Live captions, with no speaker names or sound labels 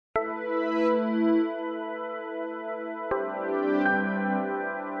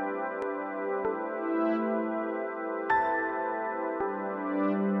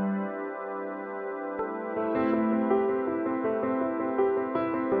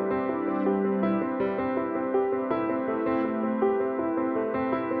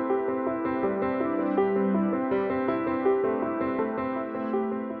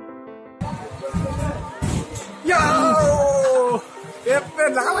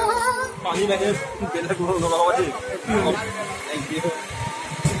Pani bahe bela ko lagawati. Thank you.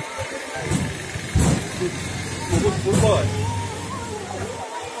 Good boy.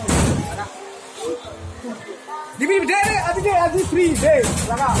 Dibi day adi free day.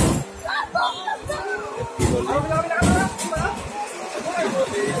 Laga.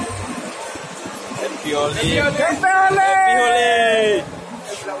 Happy Holi.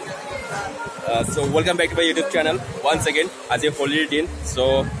 So welcome back to my YouTube channel once again. As a Holi din. So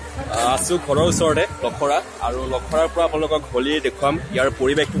asu ঘৰৰ ওচৰতে লখৰা আৰু লখৰাৰ পৰা আপোনালোকক হোলি দেখুৱাম ইয়াৰ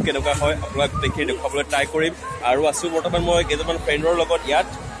পৰিৱেশটো কেনেকুৱা হয় আপোনালোক দেখি দেখুৱাবলৈ ট্ৰাই কৰিম আৰু আছো বৰ্তমান মই কেইজনমান ফ্ৰেণ্ডৰ লগত ইয়াত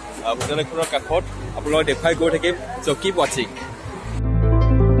হোটেলখনৰ কাষত আপোনালোকক দেখুৱাই গৈ থাকিম so keep watching.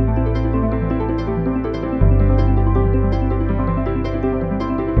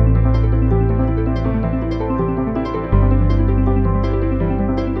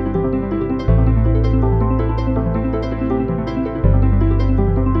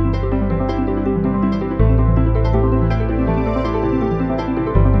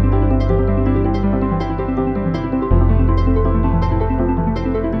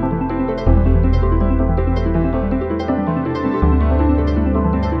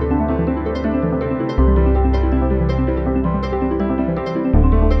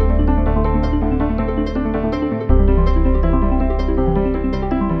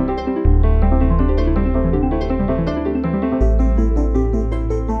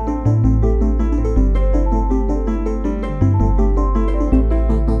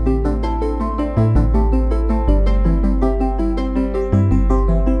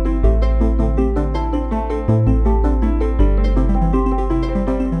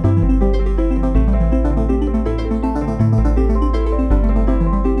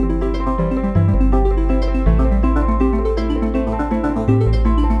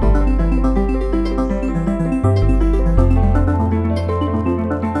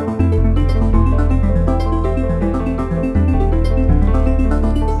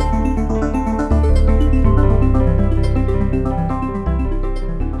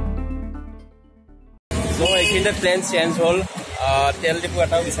 Plan change hall tel dipu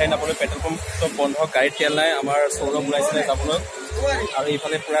eta bisai na pore petrol pump to bondho gari tel nai amar souro bulaisile jabolo aru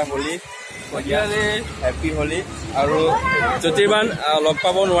ifale pura holi odiale happy holi aru jotiban log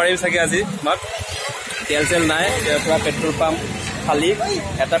pabo noarim sage aji mak tel sel nai pura petrol pump khali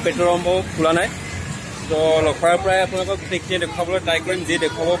eta petrol pump khula nai to lokhra prai apnalok dekhi dekhabole try korim je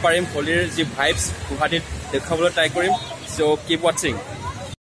dekhabo parim holir je vibes Guwahati dekhabole try korim so keep watching.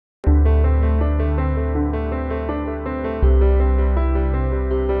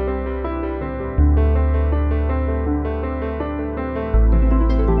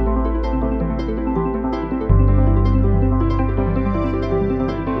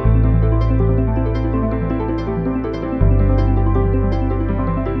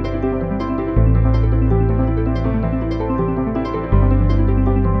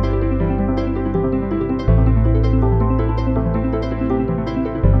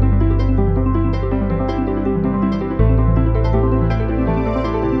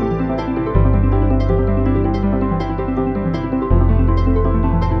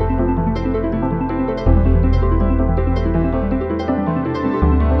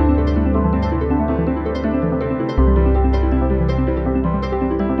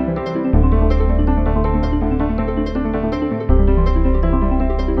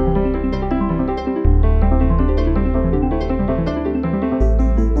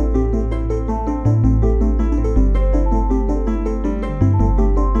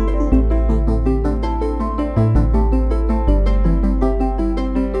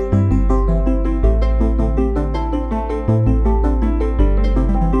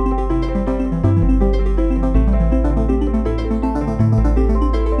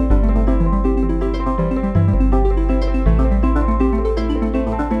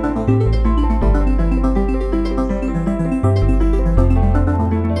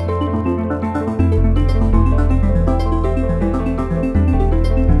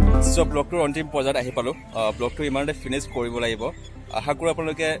 Blog tour অন্তিম পৰ্যায়ত আহি পালো blog two ইমানতে finish কৰিব লাগিব আশা কৰো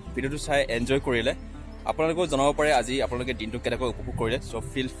আপোনালোকে ভিডিওটো চাই এনজয় কৰিলে আপোনালোকক জনাব পাৰে আজি আপোনালোকে দিনটো কেনেকৈ উপভোগ কৰিলে so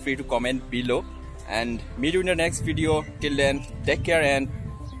feel free two comment বিলো and meet you in the next video till then take care and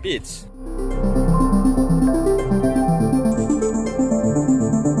peace.